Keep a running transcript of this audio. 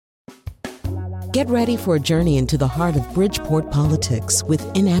Get ready for a journey into the heart of Bridgeport politics with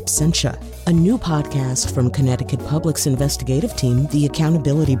In Absentia, a new podcast from Connecticut Public's investigative team, The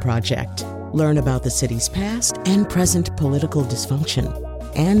Accountability Project. Learn about the city's past and present political dysfunction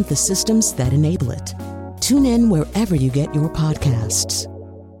and the systems that enable it. Tune in wherever you get your podcasts.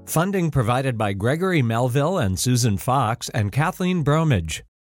 Funding provided by Gregory Melville and Susan Fox and Kathleen Bromage.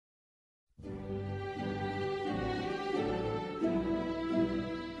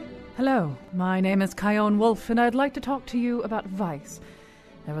 Hello, my name is Kyone Wolfe, and I'd like to talk to you about Vice.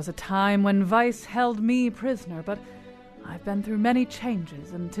 There was a time when Vice held me prisoner, but I've been through many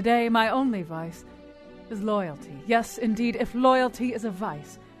changes, and today my only vice is loyalty. Yes, indeed, if loyalty is a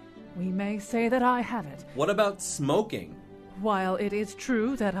vice, we may say that I have it. What about smoking? While it is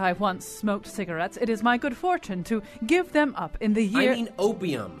true that I once smoked cigarettes, it is my good fortune to give them up in the year... I mean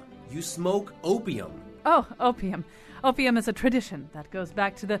opium. You smoke opium. Oh, opium. Opium is a tradition that goes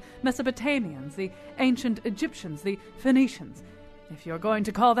back to the Mesopotamians, the ancient Egyptians, the Phoenicians. If you're going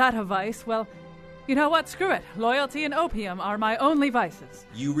to call that a vice, well, you know what? Screw it. Loyalty and opium are my only vices.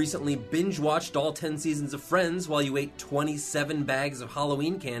 You recently binge-watched all 10 seasons of Friends while you ate 27 bags of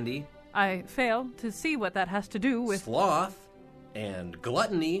Halloween candy. I fail to see what that has to do with... sloth and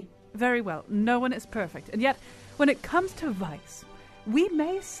gluttony. Very well. No one is perfect. And yet, when it comes to vice, we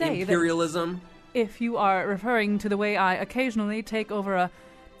may say imperialism. If you are referring to the way I occasionally take over a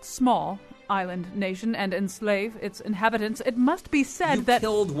small island nation and enslave its inhabitants, it must be said that... You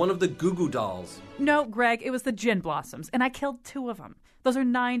killed one of the Goo Goo Dolls. No, Greg, it was the Gin Blossoms, and I killed 2 of them. Those are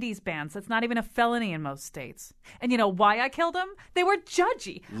 90s bands. That's not even a felony in most states. And you know why I killed them? They were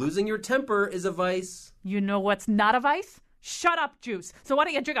judgy. Losing your temper is a vice. You know what's not a vice? Shut up, Juice. So why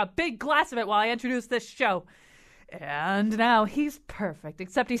don't you drink a big glass of it while I introduce this show? And now he's perfect,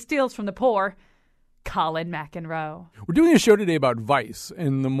 except he steals from the poor. Colin McEnroe. We're doing a show today about vice,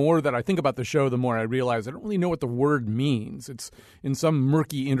 and the more that I think about the show, the more I realize I don't really know what the word means. It's in some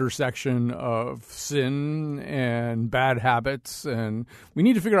murky intersection of sin and bad habits, and we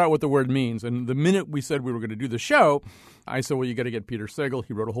need to figure out what the word means. And the minute we said we were going to do the show, I said, well, you got to get Peter Sagal.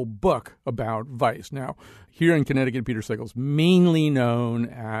 He wrote a whole book about vice. Now, here in Connecticut, Peter Sagal's mainly known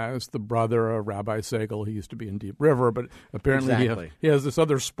as the brother of Rabbi Sagal. He used to be in Deep River, but apparently he has this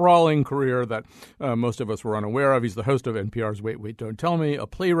other sprawling career that most of us were unaware of. He's the host of NPR's Wait, Wait, Don't Tell Me, a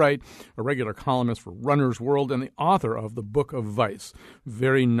playwright, a regular columnist for Runner's World, and the author of the Book of Vice,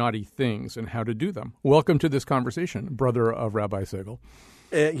 Very Naughty Things and How to Do Them. Welcome to this conversation, brother of Rabbi Sagal.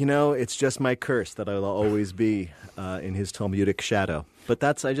 It's just my curse that I'll always be in his Talmudic shadow. But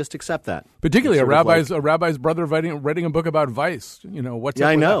I just accept that. Particularly a rabbi's brother writing a book about vice. You know, what's up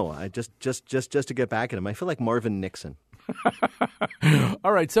with I know. That? I just to get back at him, I feel like Marvin Nixon.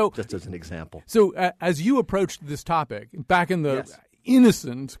 All right, so just as an example. So as you approached this topic back in the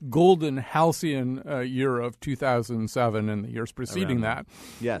innocent, golden, halcyon year of 2007 and the years preceding that.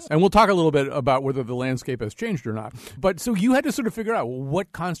 Yes. And we'll talk a little bit about whether the landscape has changed or not. But so you had to sort of figure out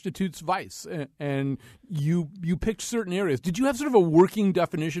what constitutes vice, and you picked certain areas. Did you have sort of a working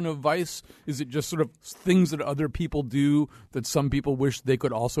definition of vice? Is it just sort of things that other people do that some people wish they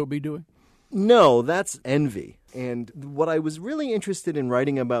could also be doing? No, that's envy. And what I was really interested in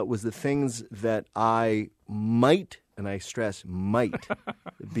writing about was the things that I might, and I stress might,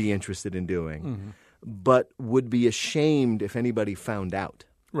 be interested in doing, but would be ashamed if anybody found out.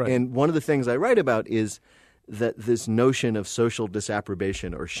 Right. And one of the things I write about is that this notion of social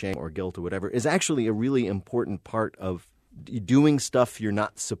disapprobation or shame or guilt or whatever is actually a really important part of doing stuff you're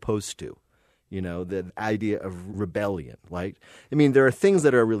not supposed to. You know, the idea of rebellion. There are things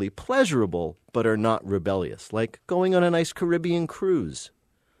that are really pleasurable but are not rebellious, like going on a nice Caribbean cruise.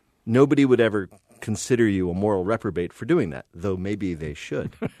 Nobody would ever consider you a moral reprobate for doing that, though maybe they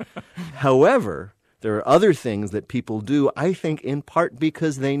should. However, there are other things that people do, I think, in part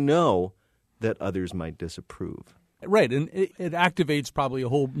because they know that others might disapprove. Right, and it activates probably a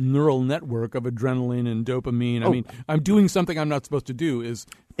whole neural network of adrenaline and dopamine. I mean, I'm doing something I'm not supposed to do is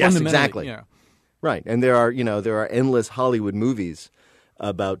fundamentally... Yes, exactly. Yeah. Right, and there are endless Hollywood movies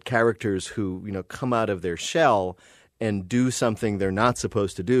about characters who, come out of their shell and do something they're not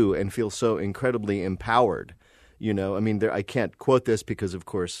supposed to do and feel so incredibly empowered. I can't quote this because, of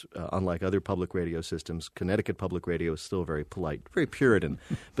course, unlike other public radio systems, Connecticut Public Radio is still very polite, very Puritan.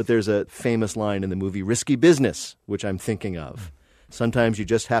 But there's a famous line in the movie Risky Business, which I'm thinking of. Sometimes you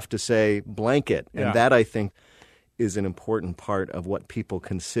just have to say blanket, and that, I think, is an important part of what people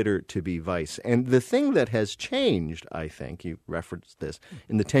consider to be vice. And the thing that has changed, I think, you referenced this,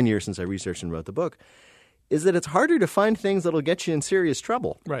 in the 10 years since I researched and wrote the book, is that it's harder to find things that'll get you in serious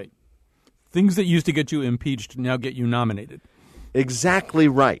trouble. Right. Things that used to get you impeached now get you nominated. Exactly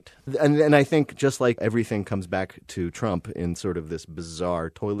right. And I think just like everything comes back to Trump in sort of this bizarre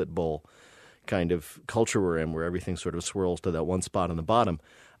toilet bowl kind of culture we're in, where everything sort of swirls to that one spot on the bottom.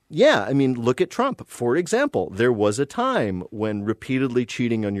 Yeah, I mean, look at Trump. For example, there was a time when repeatedly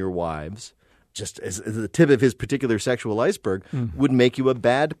cheating on your wives, just as the tip of his particular sexual iceberg, would make you a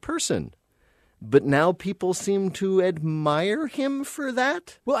bad person. But now people seem to admire him for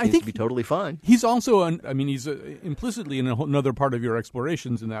that. Well, I Seems think to be totally fine. He's also, he's implicitly in another part of your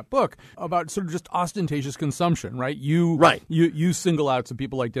explorations in that book about sort of just ostentatious consumption, right? You single out some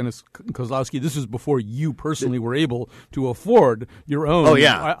people like Dennis Kozlowski. This was before you personally were able to afford your own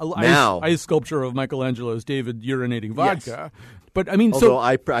ice sculpture of Michelangelo's David urinating vodka. Yes. But I mean, although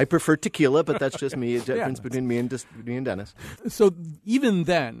I prefer tequila, but that's just me. A difference between me and Dennis. So even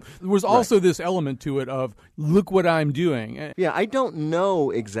then, there was also this element to it of look what I'm doing. Yeah, I don't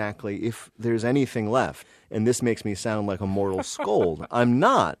know exactly if there's anything left, and this makes me sound like a mortal scold. I'm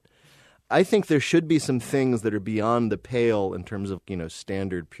not. I think there should be some things that are beyond the pale in terms of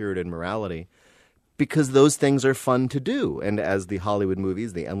standard Puritan morality, because those things are fun to do. And as the Hollywood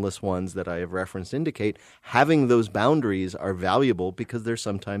movies, the endless ones that I have referenced indicate, having those boundaries are valuable because they're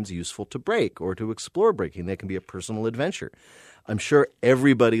sometimes useful to break or to explore breaking. They can be a personal adventure. I'm sure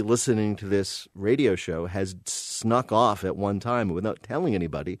everybody listening to this radio show has snuck off at one time without telling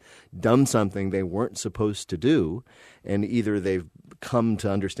anybody, done something they weren't supposed to do, and either they've come to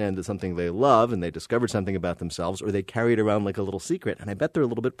understand that something they love and they discovered something about themselves, or they carry it around like a little secret, and I bet they're a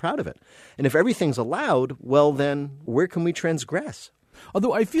little bit proud of it. And if everything's allowed, well then, where can we transgress?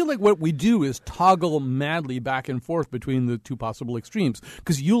 Although I feel like what we do is toggle madly back and forth between the two possible extremes.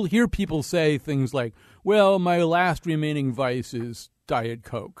 Because you'll hear people say things like, well, my last remaining vice is Diet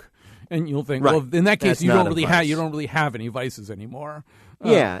Coke. And you'll think, well, in that case, you don't really have any vices anymore.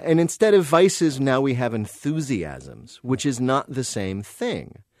 Yeah, and instead of vices, now we have enthusiasms, which is not the same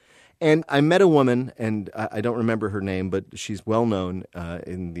thing. And I met a woman, and I don't remember her name, but she's well known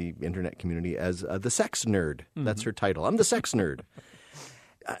in the internet community as the sex nerd. Mm-hmm. That's her title. I'm the sex nerd.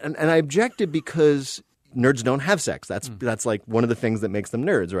 And I objected because nerds don't have sex. That's like one of the things that makes them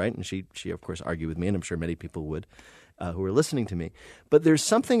nerds, right? And she of course argued with me, and I'm sure many people would who are listening to me. But there's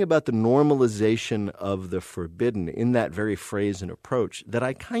something about the normalization of the forbidden in that very phrase and approach that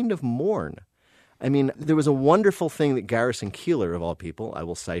I kind of mourn. I mean, there was a wonderful thing that Garrison Keillor, of all people, I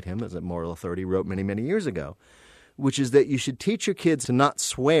will cite him as a moral authority, wrote many, many years ago, which is that you should teach your kids to not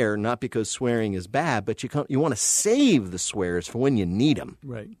swear, not because swearing is bad, but you want to save the swears for when you need them,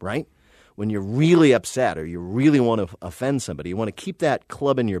 right? When you're really upset or you really want to offend somebody, you want to keep that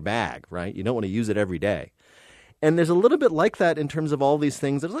club in your bag, right? You don't want to use it every day. And there's a little bit like that in terms of all these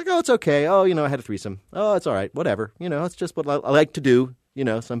things. It's like, oh, it's okay. Oh, I had a threesome. Oh, it's all right. Whatever. It's just what I like to do.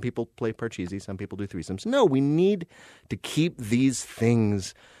 Some people play parcheesi, some people do threesomes. No, we need to keep these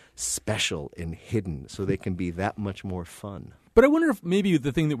things special and hidden so they can be that much more fun. But I wonder if maybe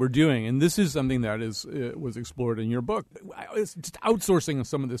the thing that we're doing, and this is something that was explored in your book, is just outsourcing of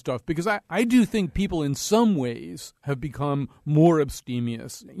some of this stuff, because I do think people in some ways have become more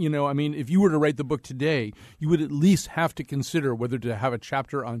abstemious. If you were to write the book today, you would at least have to consider whether to have a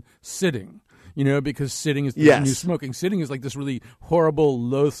chapter on sitting. Because sitting is the new smoking. Sitting is like this really horrible,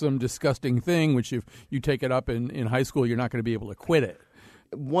 loathsome, disgusting thing, which if you take it up in high school, you're not going to be able to quit it.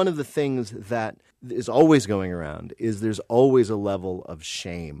 One of the things that is always going around is there's always a level of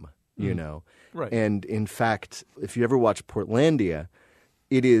shame, Right. And in fact, if you ever watch Portlandia,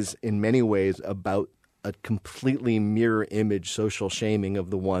 it is in many ways about a completely mirror image social shaming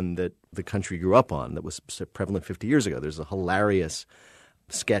of the one that the country grew up on that was prevalent 50 years ago. There's a hilarious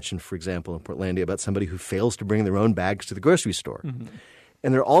sketch, for example, in Portlandia about somebody who fails to bring their own bags to the grocery store. Mm-hmm.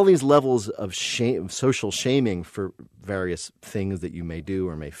 And there are all these levels of shame, social shaming for various things that you may do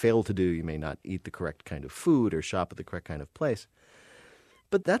or may fail to do. You may not eat the correct kind of food or shop at the correct kind of place.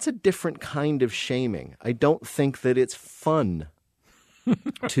 But that's a different kind of shaming. I don't think that it's fun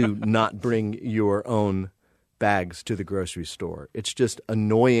to not bring your own bags to the grocery store. It's just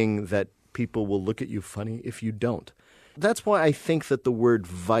annoying that people will look at you funny if you don't. That's why I think that the word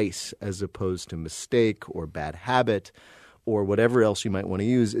vice, as opposed to mistake or bad habit or whatever else you might want to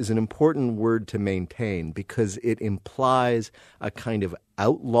use, is an important word to maintain because it implies a kind of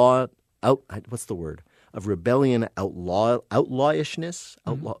what's the word? Of rebellion, outlawishness?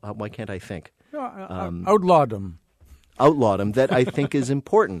 Why can't I think? Outlawdom. Outlawdom that I think is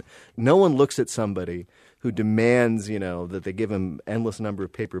important. No one looks at somebody who demands, that they give him endless number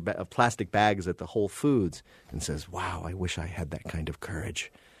of plastic bags at the Whole Foods and says, wow, I wish I had that kind of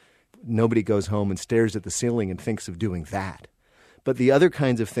courage. Nobody goes home and stares at the ceiling and thinks of doing that. But the other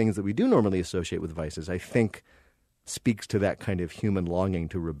kinds of things that we do normally associate with vices, I think, speaks to that kind of human longing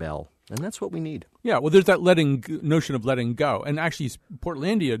to rebel. And that's what we need. Yeah, well, there's that notion of letting go. And actually,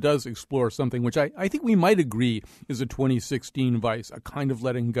 Portlandia does explore something which I think we might agree is a 2016 Vice, a kind of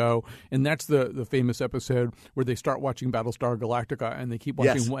letting go. And that's the famous episode where they start watching Battlestar Galactica and they keep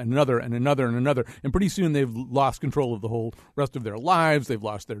watching another and another and another. And pretty soon they've lost control of the whole rest of their lives. They've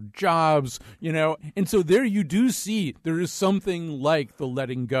lost their jobs, And so there you do see there is something like the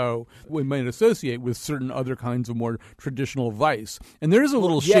letting go we might associate with certain other kinds of more traditional Vice. And there is a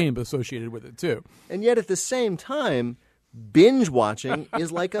little shame associated with it, too. And yet at the same time, binge watching is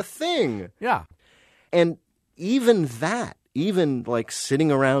like a thing. Yeah. And even like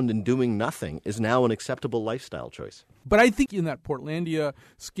sitting around and doing nothing is now an acceptable lifestyle choice. But I think in that Portlandia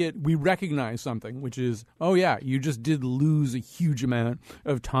skit, we recognize something, which is, oh, yeah, you just did lose a huge amount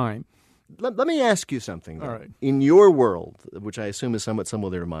of time. Let me ask you something, though. All right. In your world, which I assume is somewhat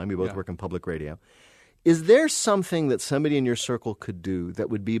similar to mine, we both work in public radio, is there something that somebody in your circle could do that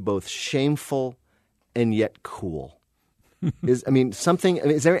would be both shameful and yet cool? Is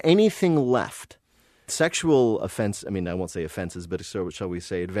there anything left? Sexual offense, I won't say offenses, but shall we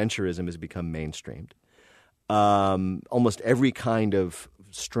say adventurism has become mainstreamed. Almost every kind of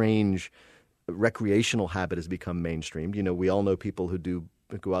strange recreational habit has become mainstreamed. We all know people who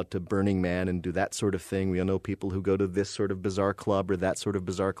go out to Burning Man and do that sort of thing. We all know people who go to this sort of bizarre club or that sort of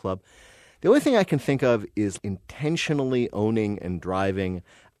bizarre club. The only thing I can think of is intentionally owning and driving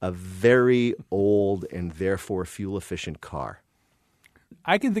a very old and therefore fuel-efficient car.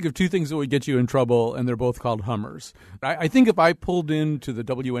 I can think of two things that would get you in trouble, and they're both called Hummers. I think if I pulled into the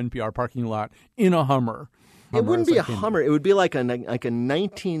WNPR parking lot in a Hummer it wouldn't be a Hummer. It would be like a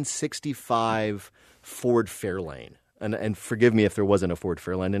 1965 Ford Fairlane. And forgive me if there wasn't a Ford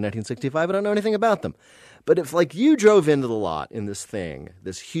Fairlane in 1965. I don't know anything about them. But if, like, you drove into the lot in this thing,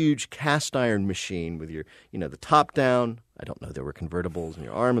 this huge cast iron machine with your, the top down, I don't know, there were convertibles, and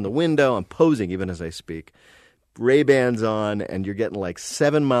your arm in the window, I'm posing even as I speak, Ray-Bans on, and you're getting like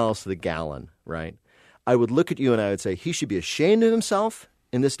 7 miles to the gallon, right? I would look at you and I would say, he should be ashamed of himself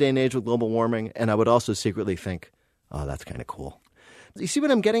in this day and age with global warming. And I would also secretly think, oh, that's kind of cool. You see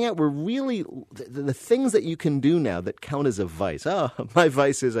what I'm getting at? We're really the things that you can do now that count as a vice. Oh, my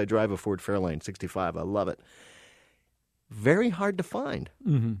vice is I drive a Ford Fairlane 65. I love it. Very hard to find.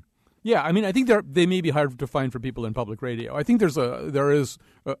 Mm-hmm. Yeah, I think they may be hard to find for people in public radio. I think there is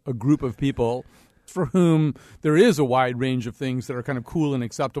a group of people for whom there is a wide range of things that are kind of cool and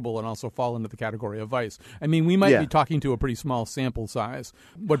acceptable and also fall into the category of vice. We might be talking to a pretty small sample size.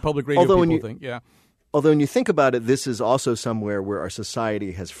 What public radio people think, yeah. Although when you think about it, this is also somewhere where our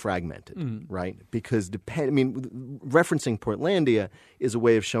society has fragmented, right? Because referencing Portlandia is a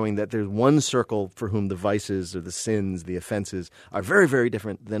way of showing that there's one circle for whom the vices or the sins, the offenses are very, very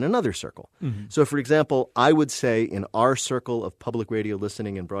different than another circle. Mm-hmm. So, for example, I would say in our circle of public radio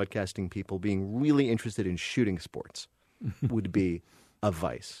listening and broadcasting people, being really interested in shooting sports would be a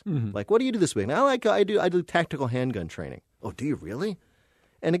vice. Mm-hmm. Like, what do you do this week? Now, I do tactical handgun training. Oh, do you really?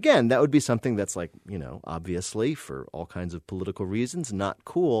 And again, that would be something that's like, obviously for all kinds of political reasons, not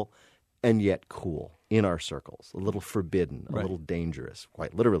cool, and yet cool in our circles. A little forbidden, a little dangerous,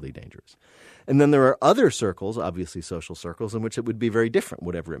 quite literally dangerous. And then there are other circles, obviously social circles, in which it would be very different,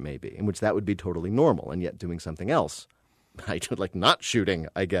 whatever it may be, in which that would be totally normal, and yet doing something else, like not shooting,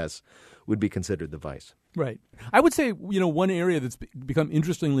 I guess, would be considered the vice. Right. I would say, one area that's become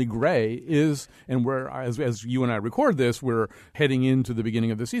interestingly gray is, and where, as you and I record this, we're heading into the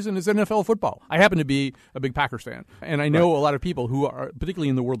beginning of the season, is NFL football. I happen to be a big Packers fan, and I know a lot of people who are, particularly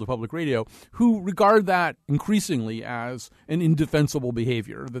in the world of public radio, who regard that increasingly as an indefensible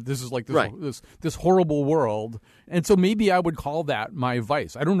behavior, that this is like this horrible world. And so maybe I would call that my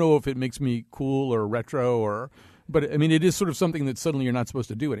vice. I don't know if it makes me cool or retro, but it is sort of something that suddenly you're not supposed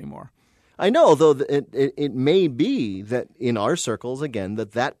to do anymore. I know, although it may be that in our circles, again,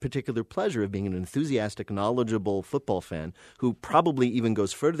 that particular pleasure of being an enthusiastic, knowledgeable football fan who probably even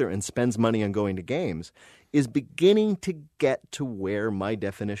goes further and spends money on going to games is beginning to get to where my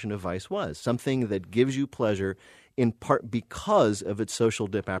definition of vice was, something that gives you pleasure in part because of its social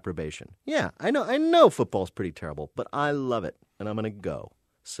disapprobation. Yeah, I know football's pretty terrible, but I love it, and I'm going to go.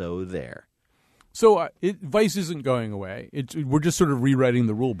 So there. So vice isn't going away. We're just sort of rewriting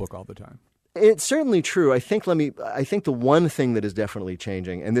the rule book all the time. It's certainly true. I think the one thing that is definitely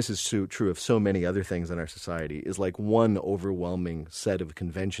changing, and this is true of so many other things in our society, is like one overwhelming set of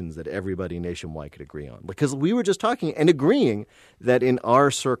conventions that everybody nationwide could agree on. Because we were just talking and agreeing that in our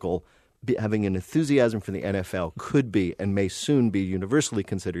circle, having an enthusiasm for the NFL could be and may soon be universally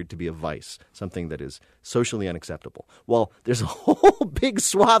considered to be a vice, something that is socially unacceptable. Well, there's a whole big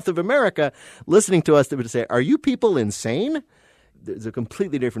swath of America listening to us that would say, are you people insane? There's a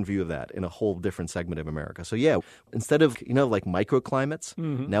completely different view of that in a whole different segment of America. So yeah, instead of, like microclimates,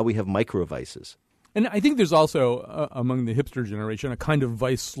 now we have micro-vices. And I think there's also, among the hipster generation, a kind of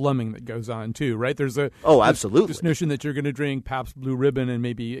vice slumming that goes on, too, right? There's absolutely. This notion that you're going to drink Pabst Blue Ribbon and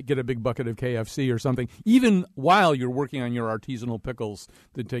maybe get a big bucket of KFC or something, even while you're working on your artisanal pickles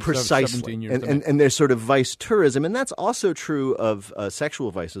that take 17 years to make. And there's sort of vice tourism, and that's also true of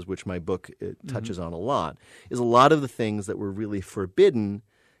sexual vices, which my book touches on a lot, is a lot of the things that were really forbidden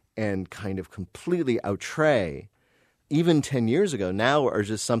and kind of completely outre even 10 years ago now are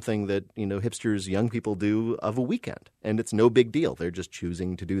just something that, hipsters, young people do of a weekend. And it's no big deal. They're just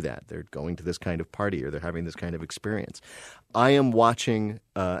choosing to do that. They're going to this kind of party or they're having this kind of experience. I am watching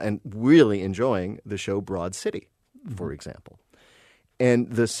and really enjoying the show Broad City, for example. And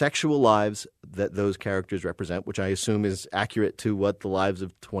the sexual lives that those characters represent, which I assume is accurate to what the lives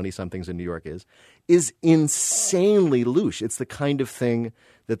of 20-somethings in New York is insanely louche. It's the kind of thing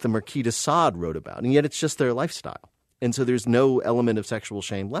that the Marquis de Sade wrote about. And yet it's just their lifestyle. And so there's no element of sexual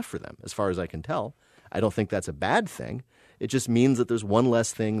shame left for them, as far as I can tell. I don't think that's a bad thing. It just means that there's one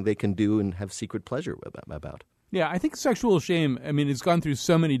less thing they can do and have secret pleasure about. Yeah, I think sexual shame, it's gone through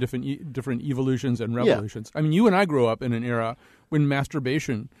so many different evolutions and revolutions. Yeah. You and I grew up in an era when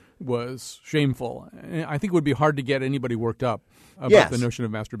masturbation was shameful. And I think it would be hard to get anybody worked up about the notion of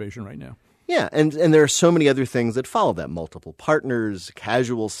masturbation right now. Yeah, and there are so many other things that follow that. Multiple partners,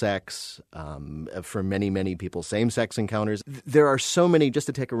 casual sex, for many, many people, same-sex encounters. There are so many, just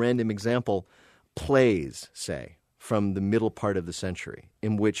to take a random example, plays, say, from the middle part of the century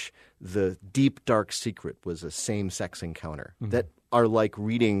in which the deep, dark secret was a same-sex encounter that are like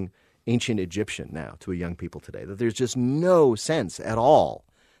reading ancient Egyptian now to a young people today, that there's just no sense at all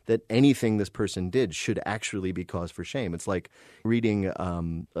that anything this person did should actually be cause for shame. It's like reading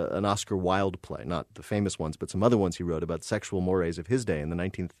an Oscar Wilde play, not the famous ones, but some other ones he wrote about sexual mores of his day in the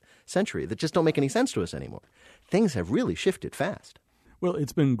 19th century that just don't make any sense to us anymore. Things have really shifted fast. Well,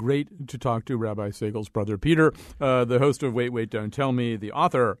 it's been great to talk to Rabbi Segal's brother, Peter, the host of Wait, Don't Tell Me, the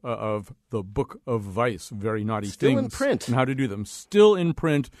author of the Book of Vice, Very Naughty Things. Still in print. And how to do them. Still in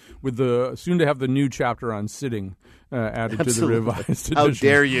print, with soon to have the new chapter on sitting added Absolutely. To the revised edition. How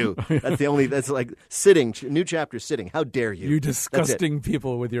dare you? That's like sitting, new chapter sitting. How dare you? You disgusting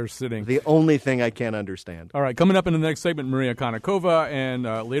people with your sitting. The only thing I can't understand. All right, coming up in the next segment, Maria Konnikova and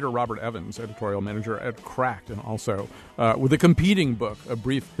later Robert Evans, editorial manager at Cracked, and also with a competing book, A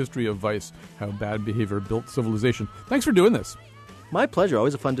Brief History of Vice, How Bad Behavior Built Civilization. Thanks for doing this. My pleasure.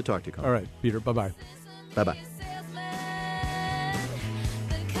 Always a fun to talk to you, Colin. All right, Peter, bye-bye. Bye-bye.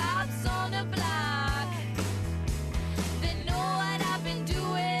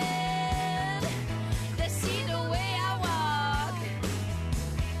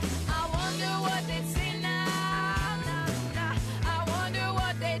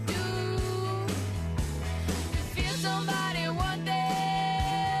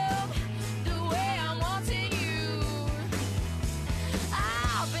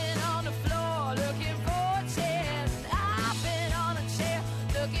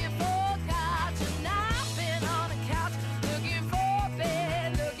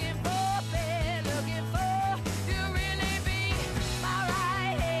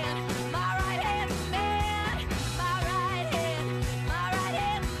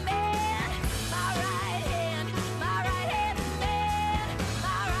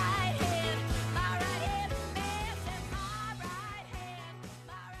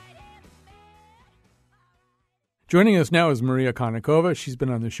 Joining us now is Maria Konnikova. She's been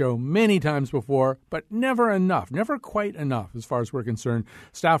on the show many times before, but never enough, never quite enough as far as we're concerned.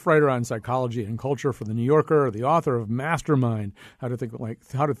 Staff writer on psychology and culture for The New Yorker, the author of Mastermind, How to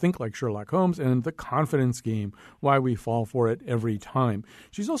Think Like Sherlock Holmes, and The Confidence Game, Why We Fall for It Every Time.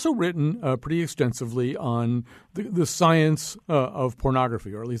 She's also written pretty extensively on the science of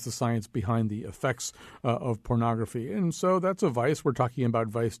pornography, or at least the science behind the effects of pornography. And so that's a vice. We're talking about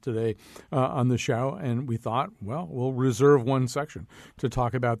vice today on the show, and we thought, well, we'll reserve one section to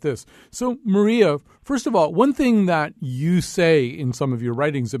talk about this. So, Maria, first of all, one thing that you say in some of your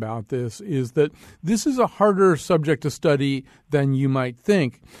writings about this is that this is a harder subject to study than you might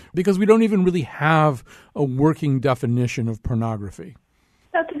think, because we don't even really have a working definition of pornography.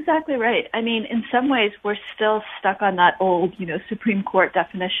 That's exactly right. I mean, in some ways, we're still stuck on that old, Supreme Court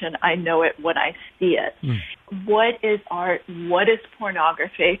definition, I know it when I see it. What is art? What is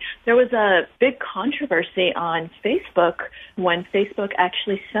pornography? There was a big controversy on Facebook when Facebook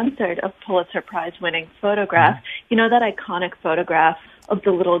actually censored a Pulitzer Prize-winning photograph. You know that iconic photograph of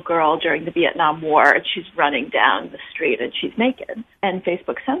the little girl during the Vietnam War, and she's running down the street and she's naked. And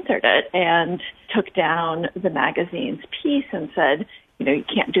Facebook censored it and took down the magazine's piece and said, you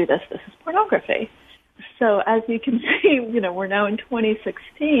can't do this. This is pornography. So as you can see, we're now in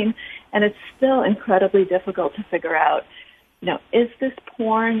 2016, and it's still incredibly difficult to figure out, is this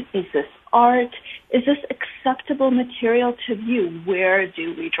porn? Is this art? Is this acceptable material to view? Where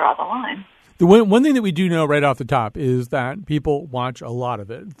do we draw the line? The one thing that we do know right off the top is that people watch a lot of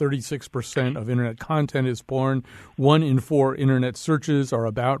it. 36% of Internet content is porn. 1 in 4 Internet searches are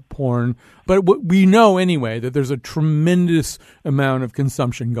about porn. But we know anyway that there's a tremendous amount of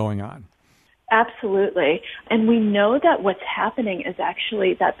consumption going on. Absolutely. And we know that what's happening is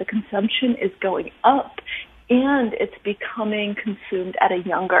actually that the consumption is going up, and it's becoming consumed at a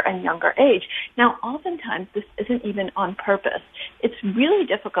younger and younger age. Now, oftentimes, this isn't even on purpose. It's really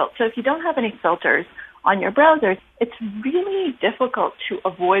difficult. So if you don't have any filters on your browsers, it's really difficult to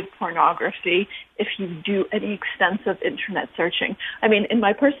avoid pornography if you do any extensive Internet searching. I mean, in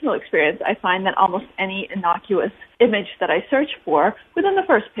my personal experience, I find that almost any innocuous image that I search for, within the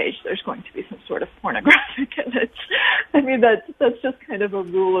first page, there's going to be some sort of pornographic image. I mean, that's just kind of a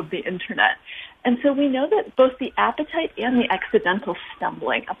rule of the Internet. And so we know that both the appetite and the accidental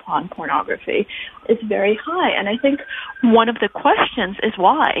stumbling upon pornography is very high. And I think one of the questions is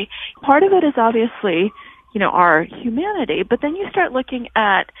why. Part of it is obviously, our humanity, but then you start looking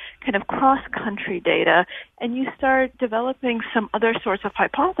at kind of cross-country data, and you start developing some other sorts of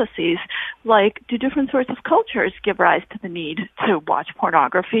hypotheses, like do different sorts of cultures give rise to the need to watch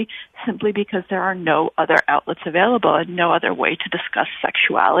pornography simply because there are no other outlets available and no other way to discuss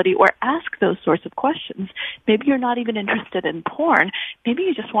sexuality or ask those sorts of questions? Maybe you're not even interested in porn. Maybe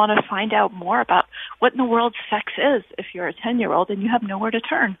you just want to find out more about what in the world sex is if you're a 10-year-old and you have nowhere to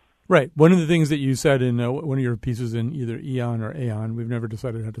turn. Right. One of the things that you said in one of your pieces in either Eon or Aeon, we've never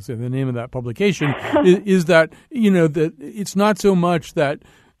decided how to say the name of that publication, is that, that it's not so much that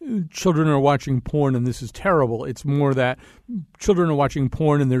children are watching porn and this is terrible. It's more that children are watching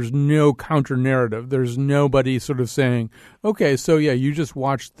porn and there's no counter narrative. There's nobody sort of saying, okay, so yeah, you just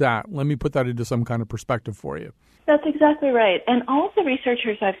watched that. Let me put that into some kind of perspective for you. That's exactly right. And all of the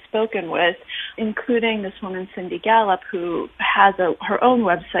researchers I've spoken with, including this woman, Cindy Gallup, who has her own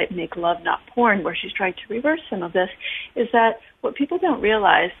website, Make Love Not Porn, where she's trying to reverse some of this, is that what people don't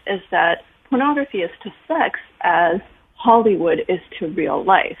realize is that pornography is to sex as Hollywood is to real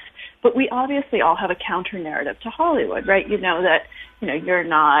life. But we obviously all have a counter-narrative to Hollywood, right? You know that, you're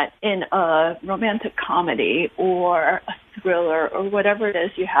not in a romantic comedy or a thriller or whatever it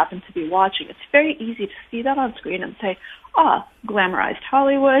is you happen to be watching. It's very easy to see that on screen and say, glamorized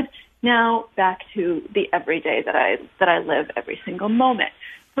Hollywood. Now back to the everyday that I live every single moment.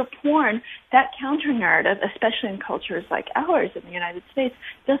 For porn, that counter-narrative, especially in cultures like ours in the United States,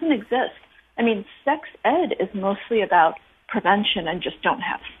 doesn't exist. I mean, sex ed is mostly about prevention and just don't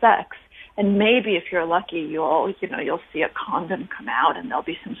have sex. And maybe if you're lucky, you'll see a condom come out and there'll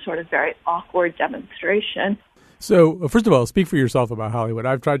be some sort of very awkward demonstration. So, first of all, speak for yourself about Hollywood.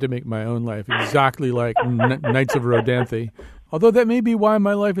 I've tried to make my own life exactly like Knights of Rodanthe. Although that may be why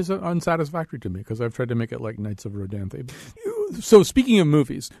my life is unsatisfactory to me, because I've tried to make it like Knights of Rodanthe. So speaking of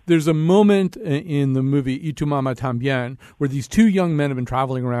movies, there's a moment in the movie Y Tu Mama Tambien where these two young men have been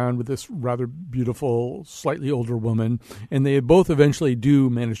traveling around with this rather beautiful, slightly older woman, and they both eventually do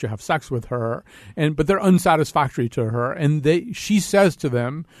manage to have sex with her, but they're unsatisfactory to her. And she says to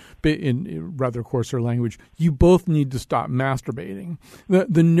them, in rather coarser language, you both need to stop masturbating.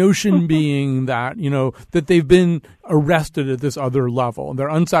 The notion being that, that they've been arrested at this other level.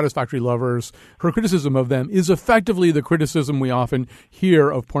 They're unsatisfactory lovers. Her criticism of them is effectively the criticism we often hear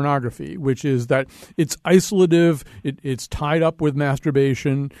of pornography, which is that it's isolative, it's tied up with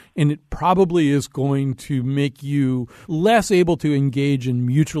masturbation, and it probably is going to make you less able to engage in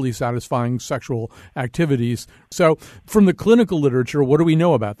mutually satisfying sexual activities. So from the clinical literature, what do we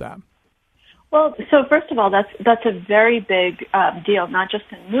know about that? Well, so first of all, that's a very big deal, not just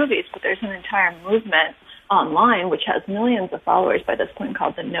in movies, but there's an entire movement online, which has millions of followers by this point,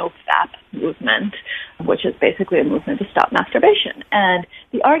 called the NoFap movement, which is basically a movement to stop masturbation. And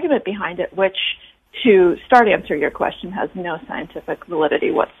the argument behind it, which, to start answer your question, has no scientific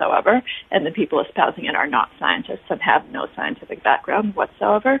validity whatsoever, and the people espousing it are not scientists and have no scientific background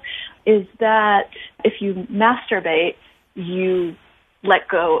whatsoever, is that if you masturbate, you let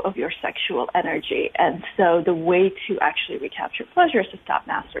go of your sexual energy. And so the way to actually recapture pleasure is to stop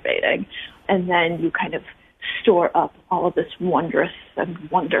masturbating. And then you kind of store up all of this wondrous and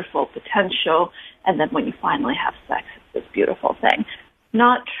wonderful potential. And then when you finally have sex, it's this beautiful thing.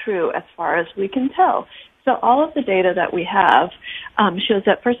 Not true as far as we can tell. So all of the data that we have shows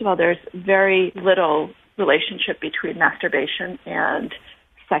that, first of all, there's very little relationship between masturbation and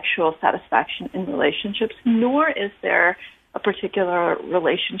sexual satisfaction in relationships, nor is there a particular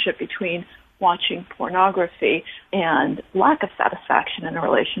relationship between watching pornography and lack of satisfaction in a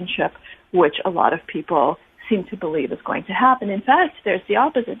relationship, which a lot of people seem to believe is going to happen. In fact, there's the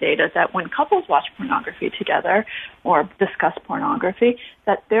opposite data that when couples watch pornography together or discuss pornography,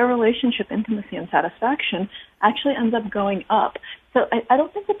 that their relationship intimacy and satisfaction actually ends up going up. So I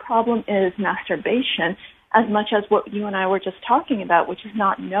don't think the problem is masturbation as much as what you and I were just talking about, which is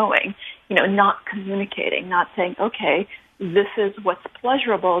not knowing, not communicating, not saying, okay, this is what's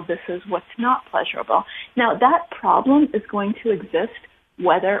pleasurable, this is what's not pleasurable. Now, that problem is going to exist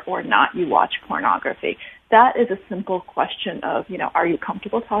whether or not you watch pornography. That is a simple question of, are you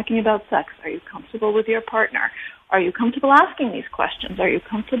comfortable talking about sex? Are you comfortable with your partner? Are you comfortable asking these questions? Are you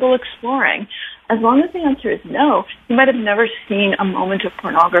comfortable exploring? As long as the answer is no, you might have never seen a moment of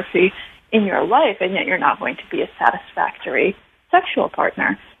pornography in your life, and yet you're not going to be a satisfactory sexual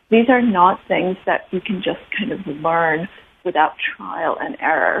partner. These are not things that you can just kind of learn without trial and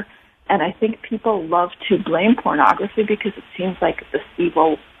error. And I think people love to blame pornography because it seems like this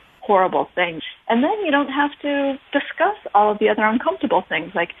evil, horrible thing. And then you don't have to discuss all of the other uncomfortable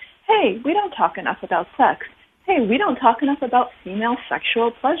things like, hey, we don't talk enough about sex. Hey, we don't talk enough about female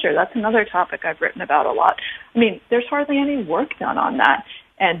sexual pleasure. That's another topic I've written about a lot. I mean, there's hardly any work done on that.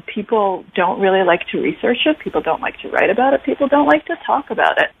 And people don't really like to research it. People don't like to write about it. People don't like to talk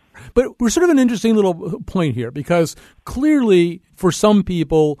about it. But we're sort of an interesting little point here because clearly for some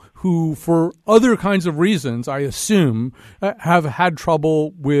people who, for other kinds of reasons, I assume, have had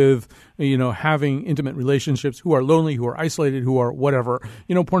trouble with, having intimate relationships, who are lonely, who are isolated, who are whatever,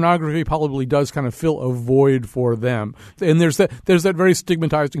 pornography probably does kind of fill a void for them. And there's that very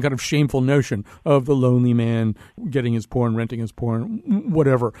stigmatized and kind of shameful notion of the lonely man getting his porn, renting his porn,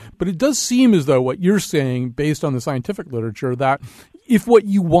 whatever. But it does seem as though what you're saying, based on the scientific literature, that if what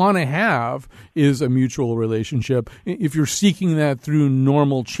you want to have is a mutual relationship, if you're seeking that through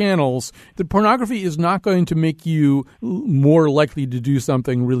normal channels, the pornography is not going to make you more likely to do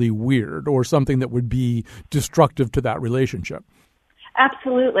something really weird or something that would be destructive to that relationship.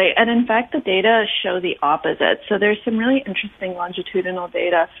 Absolutely. And in fact, the data show the opposite. So there's some really interesting longitudinal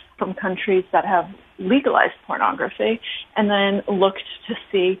data from countries that have legalized pornography and then looked to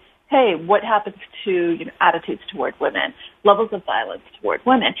see, hey, what happens to attitudes toward women, levels of violence toward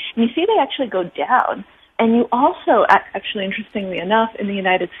women. And you see they actually go down. And you also, actually interestingly enough, in the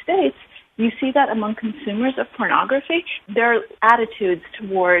United States, you see that among consumers of pornography, their attitudes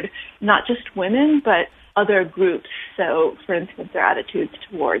toward not just women, but other groups. So, for instance, their attitudes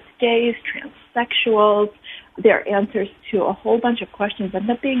towards gays, transsexuals, their answers to a whole bunch of questions end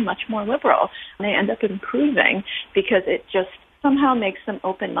up being much more liberal. And they end up improving because it just somehow makes them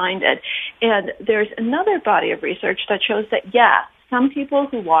open-minded. And there's another body of research that shows that, some people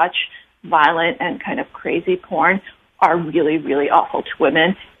who watch violent and kind of crazy porn are really, really awful to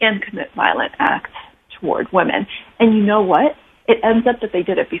women and commit violent acts toward women. And you know what? It ends up that they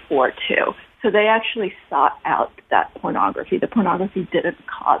did it before, too. So they actually sought out that pornography. The pornography didn't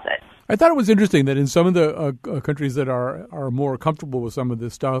cause it. I thought it was interesting that in some of the countries that are more comfortable with some of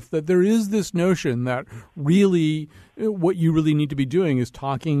this stuff, that there is this notion that really what you really need to be doing is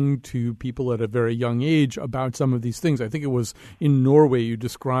talking to people at a very young age about some of these things. I think it was in Norway you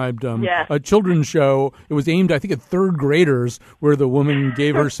described a children's show. It was aimed, I think, at third graders where the woman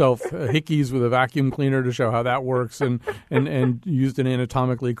gave herself hickeys with a vacuum cleaner to show how that works and used an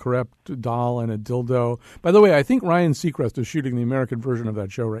anatomically correct doll and a dildo. By the way, I think Ryan Seacrest is shooting the American version of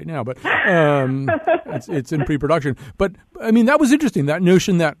that show right now, but it's in pre-production. But, I mean, that was interesting, that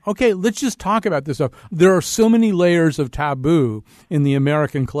notion that, okay, let's just talk about this stuff. There are so many layers of taboo in the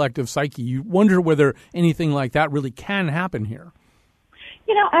American collective psyche. You wonder whether anything like that really can happen here.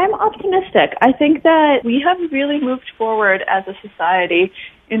 I'm optimistic. I think that we have really moved forward as a society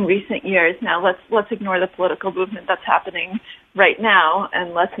in recent years. Now, let's ignore the political movement that's happening right now,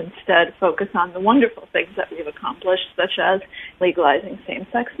 and let's instead focus on the wonderful things that we've accomplished, such as legalizing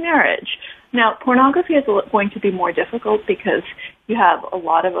same-sex marriage. Now, pornography is going to be more difficult because you have a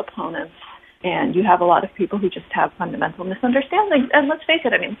lot of opponents and you have a lot of people who just have fundamental misunderstandings. And let's face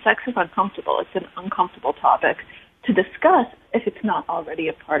it, sex is uncomfortable. It's an uncomfortable topic to discuss if it's not already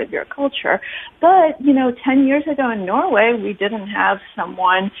a part of your culture. But, 10 years ago in Norway, we didn't have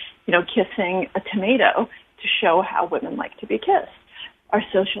someone, kissing a tomato to show how women like to be kissed. Our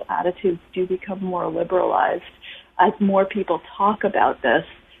social attitudes do become more liberalized as more people talk about this.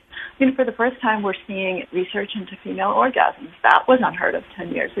 For the first time, we're seeing research into female orgasms. That was unheard of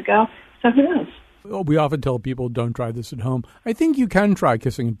 10 years ago. So who knows? We often tell people don't try this at home. I think you can try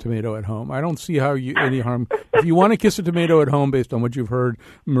kissing a tomato at home. I don't see how any harm. If you want to kiss a tomato at home based on what you've heard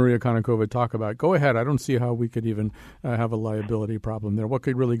Maria Konnikova talk about, go ahead. I don't see how we could even have a liability problem there. What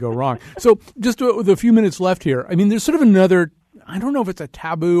could really go wrong? So just with a few minutes left here, there's sort of another, I don't know if it's a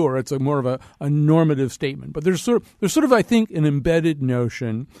taboo or it's more of a normative statement, but there's sort of, I think, an embedded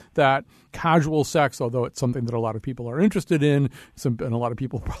notion that casual sex, although it's something that a lot of people are interested in, and a lot of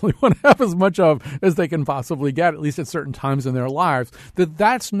people probably want to have as much of as they can possibly get, at least at certain times in their lives,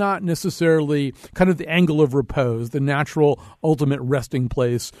 that's not necessarily kind of the angle of repose, the natural ultimate resting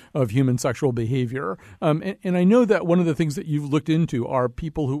place of human sexual behavior. And I know that one of the things that you've looked into are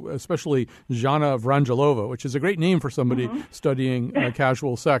people who, especially Jana Vrangelova, which is a great name for somebody studying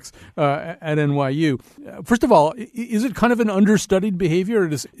casual sex at NYU. First of all, is it kind of an understudied behavior?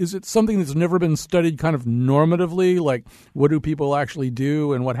 Is it something that's never been studied kind of normatively? Like, what do people actually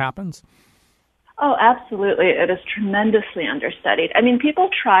do and what happens? Oh, absolutely. It is tremendously understudied. People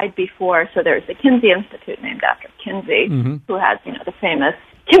tried before. So there's the Kinsey Institute named after Kinsey, who has, the famous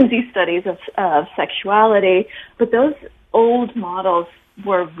Kinsey studies of sexuality. But those old models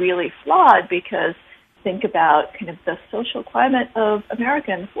were really flawed because think about kind of the social climate of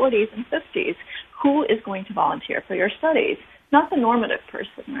America in the 40s and 50s. Who is going to volunteer for your studies? Not the normative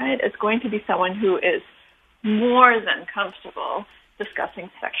person, right? It's going to be someone who is more than comfortable discussing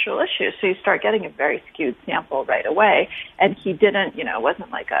sexual issues. So you start getting a very skewed sample right away. And he didn't, it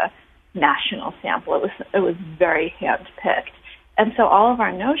wasn't like a national sample. It was very hand-picked. And so all of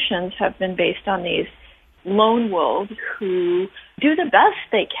our notions have been based on these lone wolves who do the best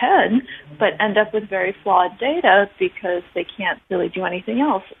they can, but end up with very flawed data because they can't really do anything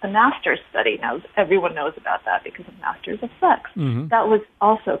else. A master's study, now everyone knows about that because of Masters of Sex. That was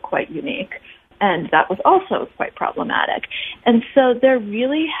also quite unique, and that was also quite problematic. And so there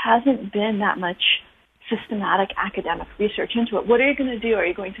really hasn't been that much systematic academic research into it. What are you going to do? Are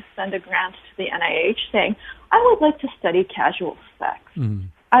you going to send a grant to the NIH saying, I would like to study casual sex?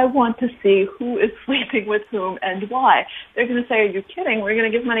 I want to see who is sleeping with whom and why. They're going to say, are you kidding? We're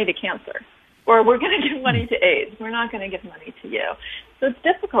going to give money to cancer. Or we're going to give money to AIDS. We're not going to give money to you. So it's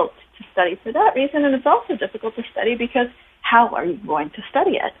difficult to study for that reason. And it's also difficult to study because how are you going to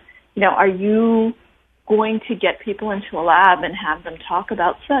study it? Are you going to get people into a lab and have them talk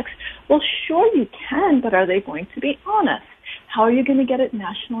about sex? Well, sure you can, but are they going to be honest? How are you going to get it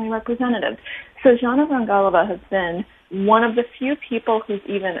nationally representative? So Jana Vrangelova has been one of the few people who's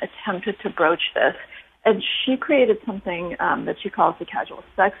even attempted to broach this. And she created something that she calls the Casual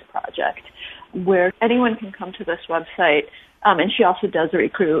Sex Project, where anyone can come to this website, and she also does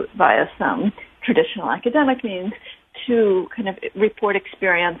recruit via some traditional academic means to kind of report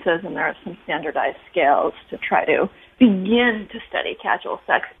experiences, and there are some standardized scales to try to begin to study casual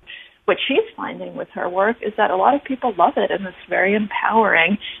sex. What she's finding with her work is that a lot of people love it, and it's very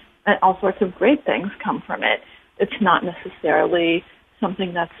empowering, and all sorts of great things come from it. It's not necessarily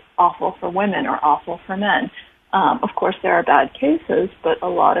something that's awful for women or awful for men. Of course, there are bad cases, but a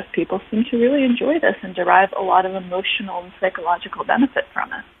lot of people seem to really enjoy this and derive a lot of emotional and psychological benefit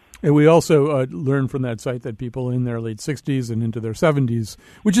from it. And we also learned from that site that people in their late 60s and into their 70s,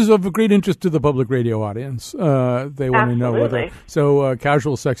 which is of great interest to the public radio audience, they want to know whether. So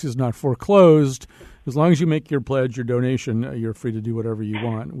casual sex is not foreclosed. As long as you make your pledge, your donation, you're free to do whatever you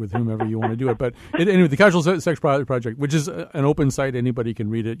want with whomever you want to do it. But anyway, the Casual Sex Project, which is an open site, anybody can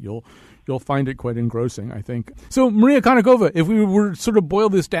read it. You'll find it quite engrossing, I think. So, Maria Konnikova, if we were sort of boil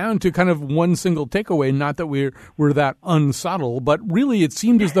this down to kind of one single takeaway, not that we're that unsubtle, but really it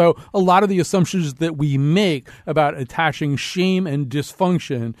seemed as though a lot of the assumptions that we make about attaching shame and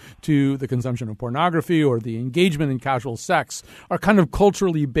dysfunction to the consumption of pornography or the engagement in casual sex are kind of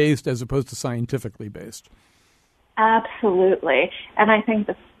culturally based as opposed to scientifically based. Absolutely. And I think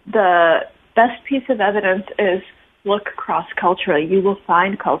the best piece of evidence is look cross-culturally. You will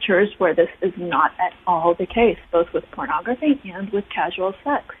find cultures where this is not at all the case, both with pornography and with casual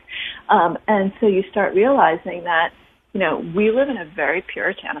sex. And so you start realizing that, we live in a very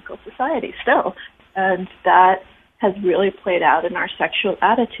puritanical society still, and that has really played out in our sexual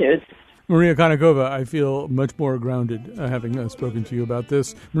attitudes. Maria Konnikova, I feel much more grounded having spoken to you about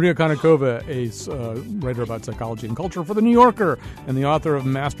this. Maria Konnikova, a writer about psychology and culture for The New Yorker and the author of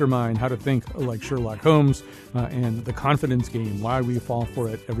Mastermind, How to Think Like Sherlock Holmes, and The Confidence Game, Why We Fall for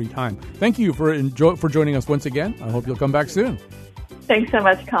It Every Time. Thank you for joining us once again. I hope you'll come back soon. Thanks so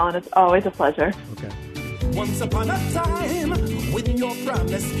much, Colin. It's always a pleasure. Okay. Once upon a time, with your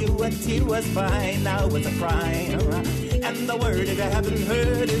promiscuity was fine. Now it's a crime, and the word if you haven't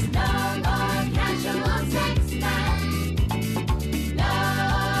heard is no more casual sex, man. No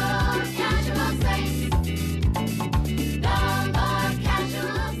casual sex. No more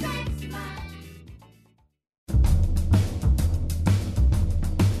casual sex, man.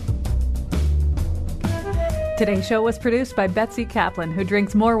 Today's show was produced by Betsy Kaplan, who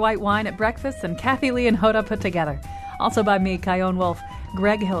drinks more white wine at breakfast than Kathy Lee and Hoda put together. Also by me, Chion Wolf.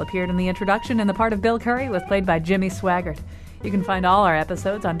 Greg Hill appeared in the introduction, and the part of Bill Curry was played by Jimmy Swaggart. You can find all our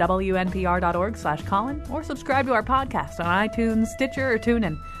episodes on WNPR.org/Colin or subscribe to our podcast on iTunes, Stitcher, or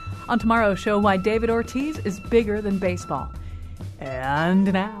TuneIn. On tomorrow's show, why David Ortiz is bigger than baseball.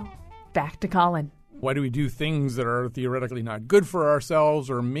 And now, back to Colin. Why do we do things that are theoretically not good for ourselves?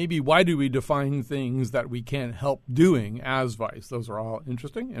 Or maybe why do we define things that we can't help doing as vice? Those are all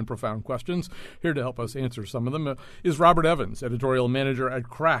interesting and profound questions. Here to help us answer some of them is Robert Evans, editorial manager at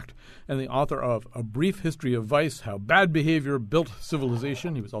Cracked and the author of A Brief History of Vice, How Bad Behavior Built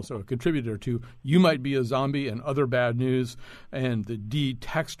Civilization. He was also a contributor to You Might Be a Zombie and Other Bad News and the D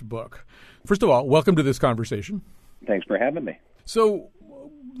Textbook. First of all, welcome to this conversation. Thanks for having me. So,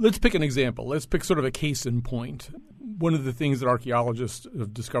 let's pick an example. Let's pick sort of a case in point. One of the things that archaeologists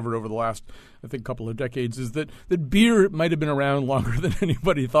have discovered over the last, I think, couple of decades is that beer might have been around longer than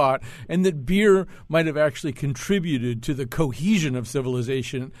anybody thought, and that beer might have actually contributed to the cohesion of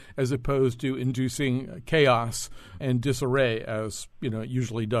civilization as opposed to inducing chaos and disarray, as it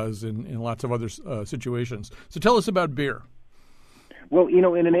usually does in lots of other situations. So tell us about beer. Well, in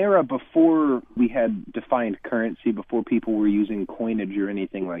an era before we had defined currency, before people were using coinage or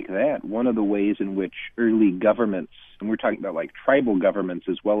anything like that, one of the ways in which early governments, and we're talking about like tribal governments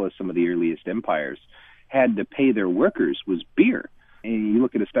as well as some of the earliest empires, had to pay their workers was beer. And you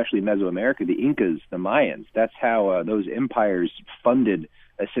look at especially Mesoamerica, the Incas, the Mayans, that's how those empires funded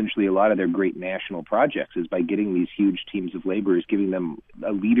essentially a lot of their great national projects, is by getting these huge teams of laborers, giving them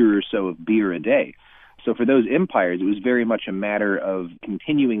a liter or so of beer a day. So for those empires, it was very much a matter of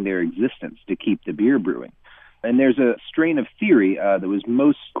continuing their existence to keep the beer brewing. And there's a strain of theory that was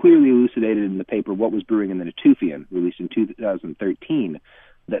most clearly elucidated in the paper What Was Brewing in the Natufian, released in 2013,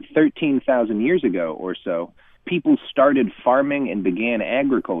 that 13,000 years ago or so, people started farming and began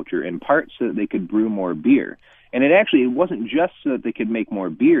agriculture in part so that they could brew more beer. And it wasn't just so that they could make more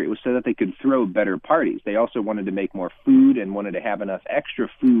beer, it was so that they could throw better parties. They also wanted to make more food and wanted to have enough extra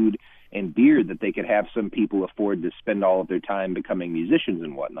food and beer that they could have some people afford to spend all of their time becoming musicians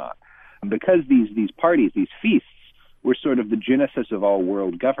and whatnot. Because these parties, these feasts, were sort of the genesis of all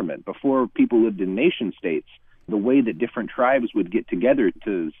world government. Before people lived in nation states, the way that different tribes would get together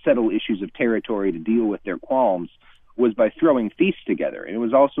to settle issues of territory, to deal with their qualms, was by throwing feasts together. And it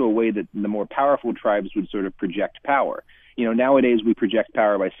was also a way that the more powerful tribes would sort of project power. Nowadays we project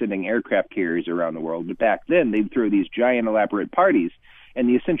power by sending aircraft carriers around the world, but back then they'd throw these giant elaborate parties. And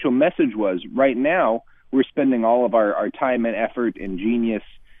the essential message was, right now, we're spending all of our time and effort and genius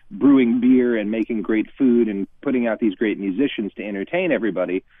brewing beer and making great food and putting out these great musicians to entertain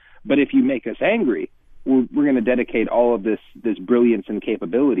everybody. But if you make us angry, we're going to dedicate all of this brilliance and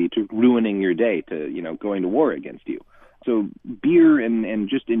capability to ruining your day, to, going to war against you. So beer and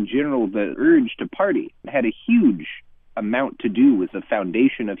just in general, the urge to party had a huge amount to do with the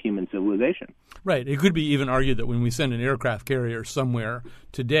foundation of human civilization. Right. It could be even argued that when we send an aircraft carrier somewhere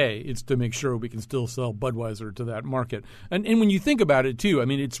today, it's to make sure we can still sell Budweiser to that market. And when you think about it, too, I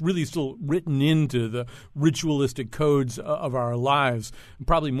mean, it's really still written into the ritualistic codes of our lives.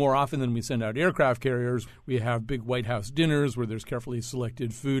 Probably more often than we send out aircraft carriers, we have big White House dinners where there's carefully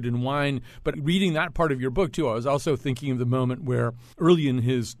selected food and wine. But reading that part of your book, too, I was also thinking of the moment where early in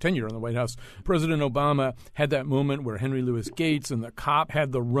his tenure in the White House, President Obama had that moment where Henry Louis Gates and the cop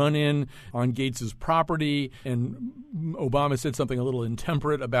had the run-in on Gates's property, and Obama said something a little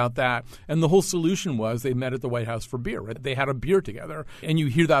intemperate about that. And the whole solution was they met at the White House for beer. Right? They had a beer together. And you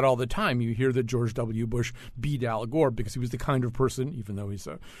hear that all the time. You hear that George W. Bush beat Al Gore because he was the kind of person, even though he's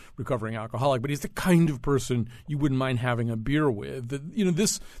a recovering alcoholic, but he's the kind of person you wouldn't mind having a beer with.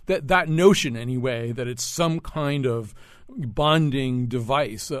 That notion, anyway, that it's some kind of bonding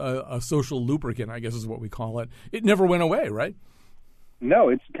device, a social lubricant, I guess is what we call it. It never went away, right? No,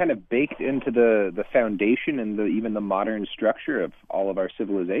 it's kind of baked into the foundation and even the modern structure of all of our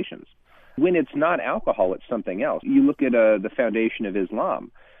civilizations. When it's not alcohol, it's something else. You look at the foundation of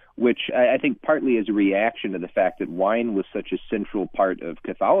Islam, which I think partly is a reaction to the fact that wine was such a central part of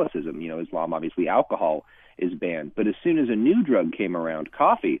Catholicism. Islam, obviously, alcohol is banned. But as soon as a new drug came around,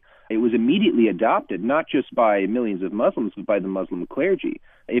 coffee, it was immediately adopted, not just by millions of Muslims, but by the Muslim clergy.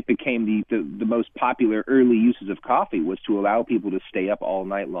 It became the most popular early uses of coffee was to allow people to stay up all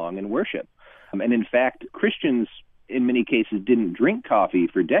night long and worship. And in fact, Christians, in many cases, didn't drink coffee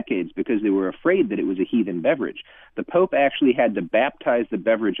for decades because they were afraid that it was a heathen beverage. The Pope actually had to baptize the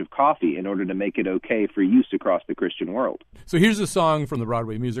beverage of coffee in order to make it okay for use across the Christian world. So here's a song from the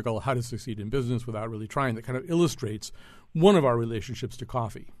Broadway musical, How to Succeed in Business Without Really Trying, that kind of illustrates one of our relationships to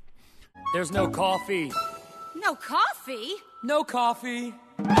coffee. There's no coffee. No coffee? No coffee.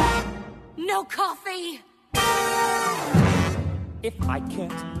 No coffee. If I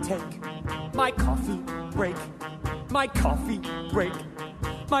can't take my coffee break, my coffee break,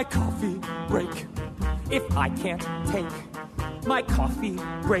 my coffee break. If I can't take my coffee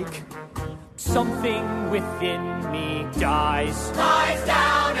break, something within me dies. Lies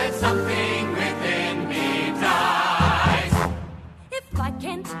down and something within me dies. If I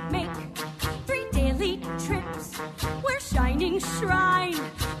can't make 3 daily trips where shining shrine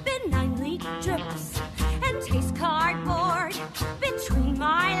benignly drips and taste cardboard between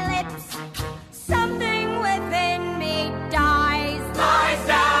my lips, something within me dies. Lies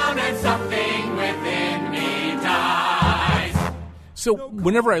down and something within me dies. So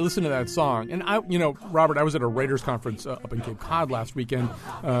whenever I listen to that song, and Robert, I was at a writers' conference up in Cape Cod last weekend,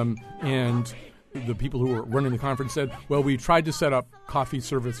 and the people who were running the conference said, well, we tried to set up coffee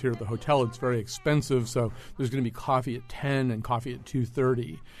service here at the hotel. It's very expensive, so there's going to be coffee at 10 and coffee at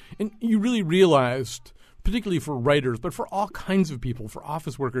 2:30. And you really realized, particularly for writers, but for all kinds of people, for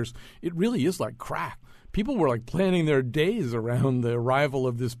office workers, it really is like crack. People were like planning their days around the arrival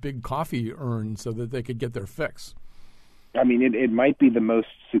of this big coffee urn so that they could get their fix. I mean, it might be the most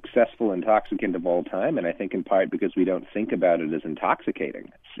successful intoxicant of all time, and I think in part because we don't think about it as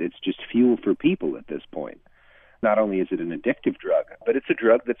intoxicating. It's just fuel for people at this point. Not only is it an addictive drug, but it's a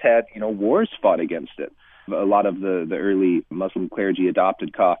drug that's had, wars fought against it. A lot of the early Muslim clergy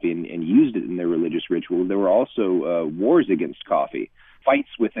adopted coffee and used it in their religious rituals. There were also wars against coffee,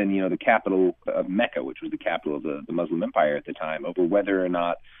 fights within, the capital of Mecca, which was the capital of the Muslim Empire at the time, over whether or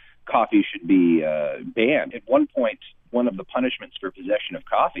not coffee should be banned. At one point, one of the punishments for possession of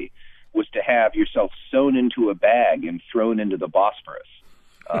coffee was to have yourself sewn into a bag and thrown into the Bosphorus.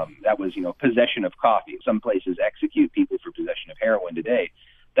 That was, possession of coffee. Some places execute people for possession of heroin today.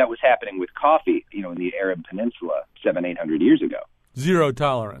 That was happening with coffee, in the Arab Peninsula 700-800 years ago. Zero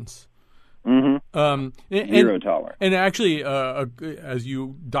tolerance. Mm-hmm. Zero tolerance. And actually, as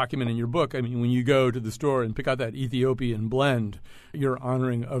you document in your book, I mean, when you go to the store and pick out that Ethiopian blend, you're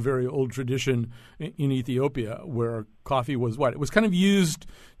honoring a very old tradition in Ethiopia where coffee was what? It was kind of used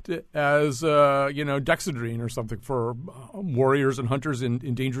as, dexedrine or something for warriors and hunters in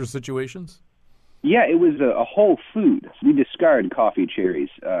dangerous situations. Yeah, it was a whole food. We discard coffee cherries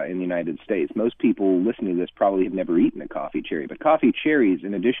in the United States. Most people listening to this probably have never eaten a coffee cherry. But coffee cherries,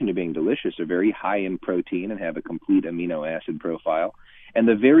 in addition to being delicious, are very high in protein and have a complete amino acid profile. And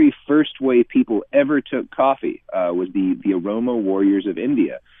the very first way people ever took coffee was the aroma warriors of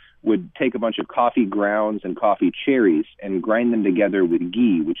India would take a bunch of coffee grounds and coffee cherries and grind them together with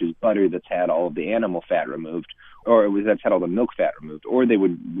ghee, which is butter that's had all of the animal fat removed, or that's had all the milk fat removed, or they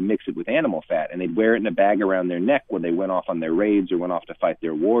would mix it with animal fat, and they'd wear it in a bag around their neck when they went off on their raids or went off to fight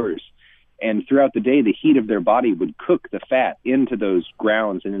their wars. And throughout the day, the heat of their body would cook the fat into those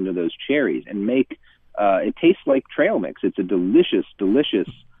grounds and into those cherries and make it tastes like trail mix. It's a delicious, delicious,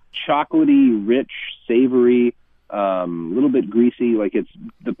 chocolatey, rich, savory, little bit greasy, like it's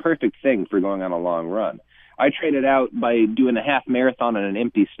the perfect thing for going on a long run. I traded out by doing a half marathon on an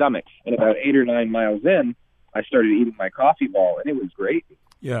empty stomach, and about 8 or 9 miles in, I started eating my coffee ball, and it was great.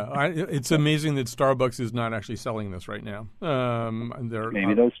 Yeah, it's amazing that Starbucks is not actually selling this right now.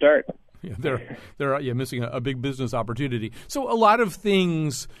 Maybe they'll start. Yeah, they're missing a big business opportunity. So a lot of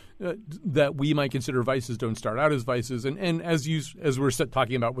things that we might consider vices don't start out as vices, and as we're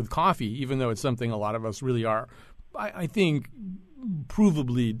talking about with coffee, even though it's something a lot of us really are, I think,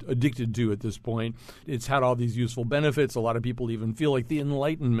 provably addicted to at this point. It's had all these useful benefits. A lot of people even feel like the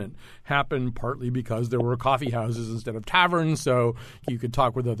Enlightenment happened partly because there were coffee houses instead of taverns, so you could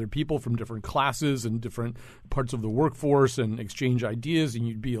talk with other people from different classes and different parts of the workforce and exchange ideas, and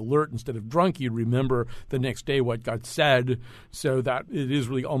you'd be alert instead of drunk. You'd remember the next day what got said, so that it is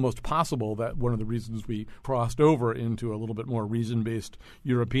really almost possible that one of the reasons we crossed over into a little bit more reason-based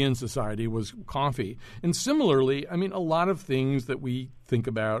European society was coffee. And similarly, I mean, a lot of things that we think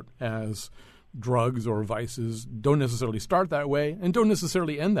about as drugs or vices don't necessarily start that way and don't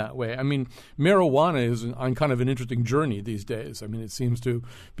necessarily end that way. I mean, marijuana is on kind of an interesting journey these days. I mean, it seems to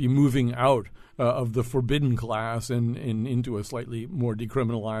be moving out of the forbidden class and into a slightly more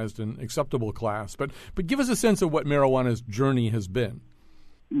decriminalized and acceptable class. But give us a sense of what marijuana's journey has been.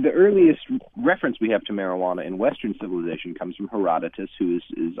 The earliest reference we have to marijuana in Western civilization comes from Herodotus, who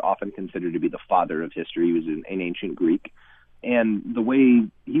is often considered to be the father of history. He was an ancient Greek. And the way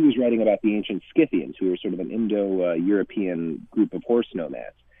he was writing about the ancient Scythians, who were sort of an Indo-European group of horse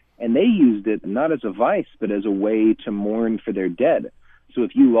nomads. And they used it not as a vice, but as a way to mourn for their dead. So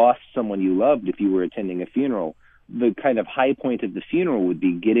if you lost someone you loved, if you were attending a funeral, the kind of high point of the funeral would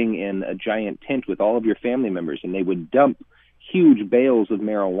be getting in a giant tent with all of your family members, and they would dump huge bales of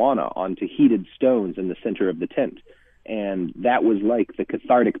marijuana onto heated stones in the center of the tent. And that was like the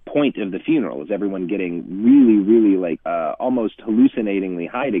cathartic point of the funeral, was everyone getting really, really like almost hallucinatingly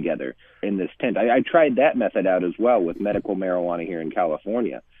high together in this tent. I tried that method out as well with medical marijuana here in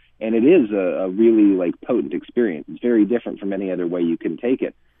California. And it is a really like potent experience. It's very different from any other way you can take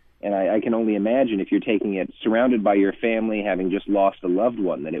it. And I can only imagine if you're taking it surrounded by your family, having just lost a loved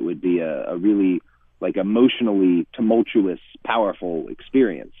one, that it would be a really like emotionally tumultuous, powerful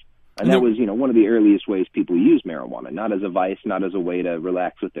experience. And that was, one of the earliest ways people use marijuana, not as a vice, not as a way to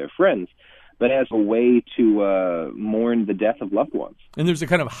relax with their friends, but as a way to mourn the death of loved ones. And there's a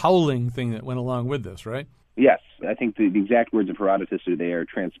kind of howling thing that went along with this, right? Yes. I think the exact words of Herodotus are they are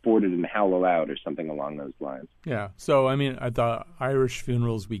transported and howl aloud or something along those lines. Yeah. So, I mean, at the Irish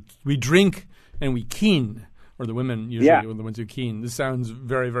funerals, we drink and we keen, or the women usually are the ones who keen. This sounds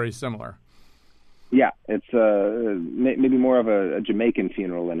very, very similar. Yeah, it's maybe more of a Jamaican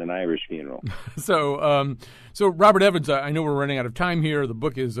funeral than an Irish funeral. So Robert Evans, I know we're running out of time here. The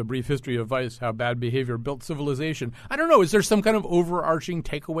book is A Brief History of Vice, How Bad Behavior Built Civilization. I don't know, is there some kind of overarching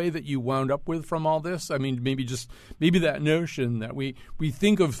takeaway that you wound up with from all this? I mean, maybe that notion that we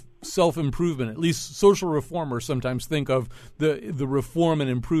think of self-improvement, at least social reformers sometimes think of the reform and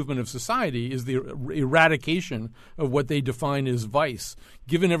improvement of society is the eradication of what they define as vice.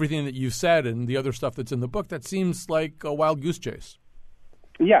 Given everything that you've said and the other stuff that's in the book, that seems like a wild goose chase.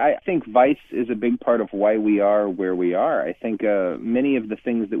 Yeah, I think vice is a big part of why we are where we are. I think many of the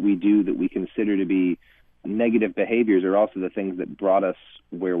things that we do that we consider to be negative behaviors are also the things that brought us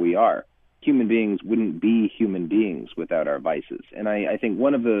where we are. Human beings wouldn't be human beings without our vices. And I think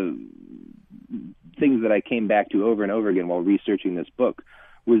one of the things that I came back to over and over again while researching this book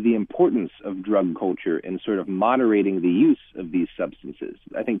was the importance of drug culture in sort of moderating the use of these substances.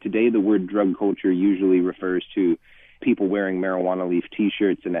 I think today the word drug culture usually refers to people wearing marijuana leaf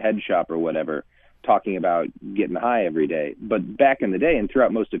T-shirts in a head shop or whatever, talking about getting high every day. But back in the day and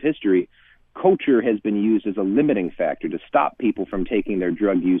throughout most of history, culture has been used as a limiting factor to stop people from taking their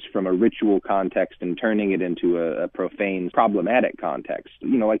drug use from a ritual context and turning it into a profane, problematic context.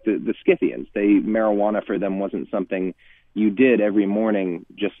 Like the Scythians, marijuana for them wasn't something you did every morning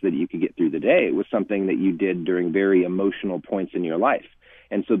just so that you could get through the day. It was something that you did during very emotional points in your life.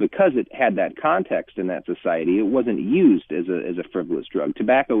 And so because it had that context in that society, it wasn't used as a frivolous drug.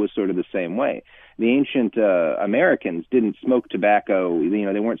 Tobacco was sort of the same way. The ancient Americans didn't smoke tobacco.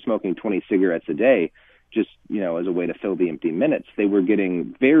 They weren't smoking 20 cigarettes a day just, as a way to fill the empty minutes. They were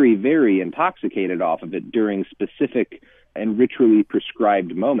getting very, very intoxicated off of it during specific and ritually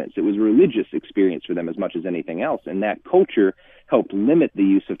prescribed moments. It was a religious experience for them as much as anything else. And that culture helped limit the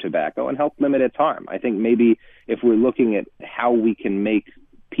use of tobacco and helped limit its harm. I think maybe if we're looking at how we can make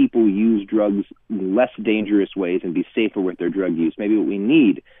people use drugs in less dangerous ways and be safer with their drug use, maybe what we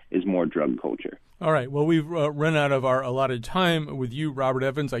need is more drug culture. All right. Well, we've run out of our allotted time with you, Robert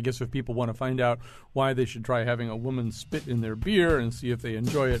Evans. I guess if people want to find out why they should try having a woman spit in their beer and see if they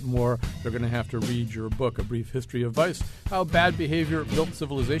enjoy it more, they're going to have to read your book, A Brief History of Vice, How Bad Behavior Built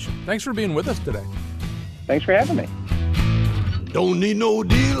Civilization. Thanks for being with us today. Thanks for having me. Don't need no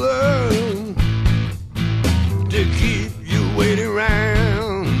dealer to keep you waiting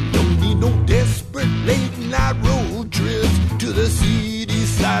around. Don't need no desperate late night road trips to the seedy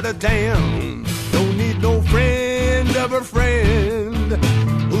side of town. Don't need no friend of a friend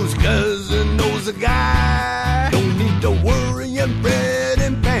whose cousin knows a guy. Don't need to worry and fret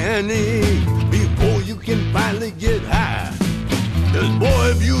and panic before you can finally get high. 'Cause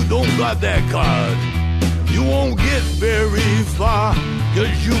boy, if you don't got that card, you won't get very far,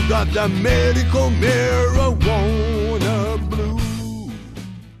 'cause you got the medical marijuana blues.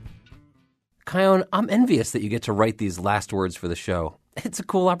 Chion, I'm envious that you get to write these last words for the show. It's a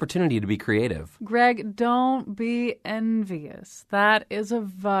cool opportunity to be creative. Greg, don't be envious. That is a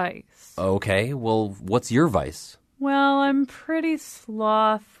vice. Okay, well, what's your vice? Well, I'm pretty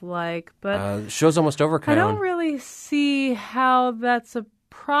sloth-like, but show's almost over, Kion. I don't really see how that's a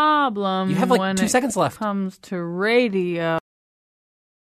problem. You have like when 2 seconds left. Comes to radio.